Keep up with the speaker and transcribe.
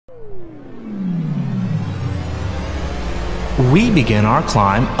We begin our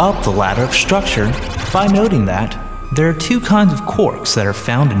climb up the ladder of structure by noting that there are two kinds of quarks that are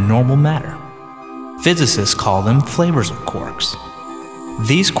found in normal matter. Physicists call them flavors of quarks.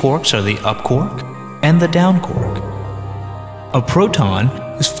 These quarks are the up quark and the down quark. A proton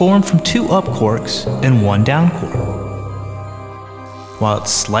is formed from two up quarks and one down quark, while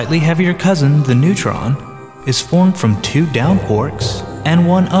its slightly heavier cousin, the neutron, is formed from two down quarks and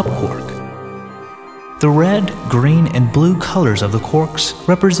one up quark. The red, green, and blue colors of the quarks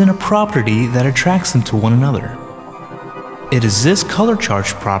represent a property that attracts them to one another. It is this color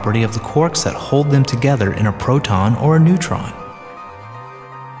charge property of the quarks that hold them together in a proton or a neutron.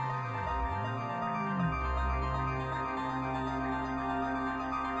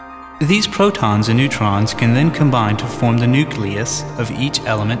 These protons and neutrons can then combine to form the nucleus of each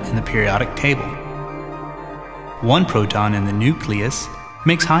element in the periodic table. One proton in the nucleus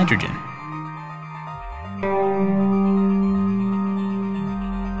makes hydrogen.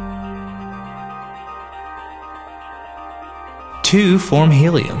 Two form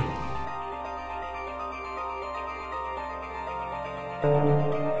helium.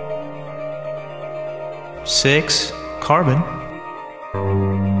 Six, carbon.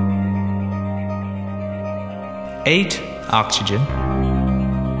 8, oxygen.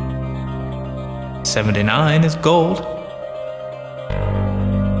 79 is gold.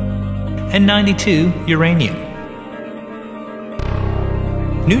 And 92, uranium.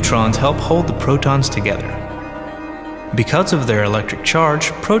 Neutrons help hold the protons together. Because of their electric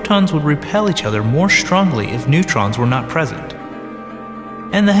charge, protons would repel each other more strongly if neutrons were not present,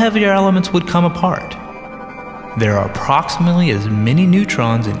 and the heavier elements would come apart. There are approximately as many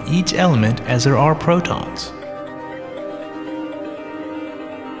neutrons in each element as there are protons.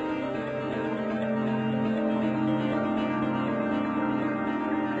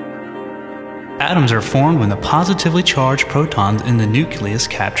 Atoms are formed when the positively charged protons in the nucleus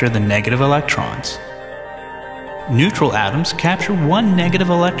capture the negative electrons. Neutral atoms capture one negative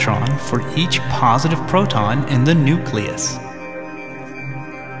electron for each positive proton in the nucleus.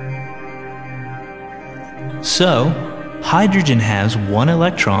 So, hydrogen has one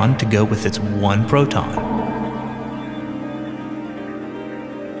electron to go with its one proton.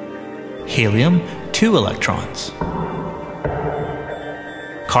 Helium, 2 electrons.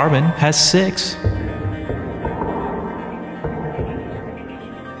 Carbon has 6.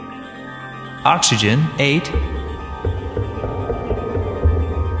 Oxygen, 8.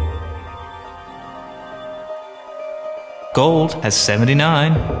 Gold has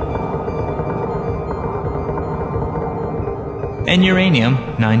 79. And uranium,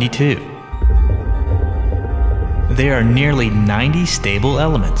 92. There are nearly 90 stable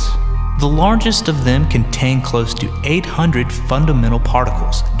elements. The largest of them contain close to 800 fundamental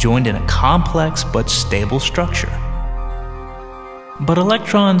particles joined in a complex but stable structure. But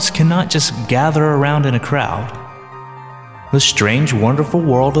electrons cannot just gather around in a crowd. The strange, wonderful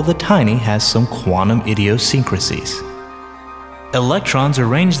world of the tiny has some quantum idiosyncrasies. Electrons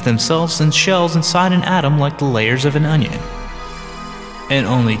arrange themselves in shells inside an atom like the layers of an onion. And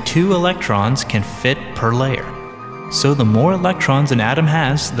only 2 electrons can fit per layer. So the more electrons an atom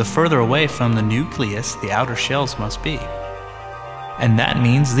has, the further away from the nucleus the outer shells must be. And that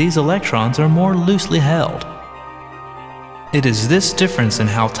means these electrons are more loosely held. It is this difference in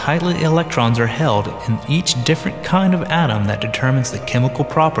how tightly electrons are held in each different kind of atom that determines the chemical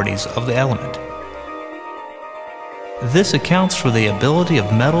properties of the element. This accounts for the ability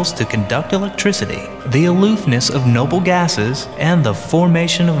of metals to conduct electricity, the aloofness of noble gases, and the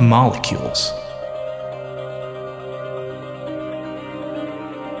formation of molecules.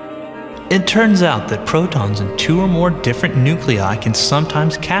 It turns out that protons in 2 or more different nuclei can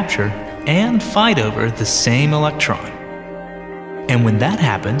sometimes capture and fight over the same electron. And when that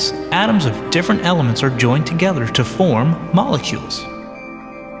happens, atoms of different elements are joined together to form molecules.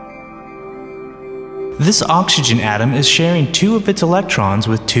 This oxygen atom is sharing 2 of its electrons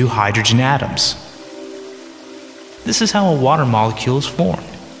with 2 hydrogen atoms. This is how a water molecule is formed.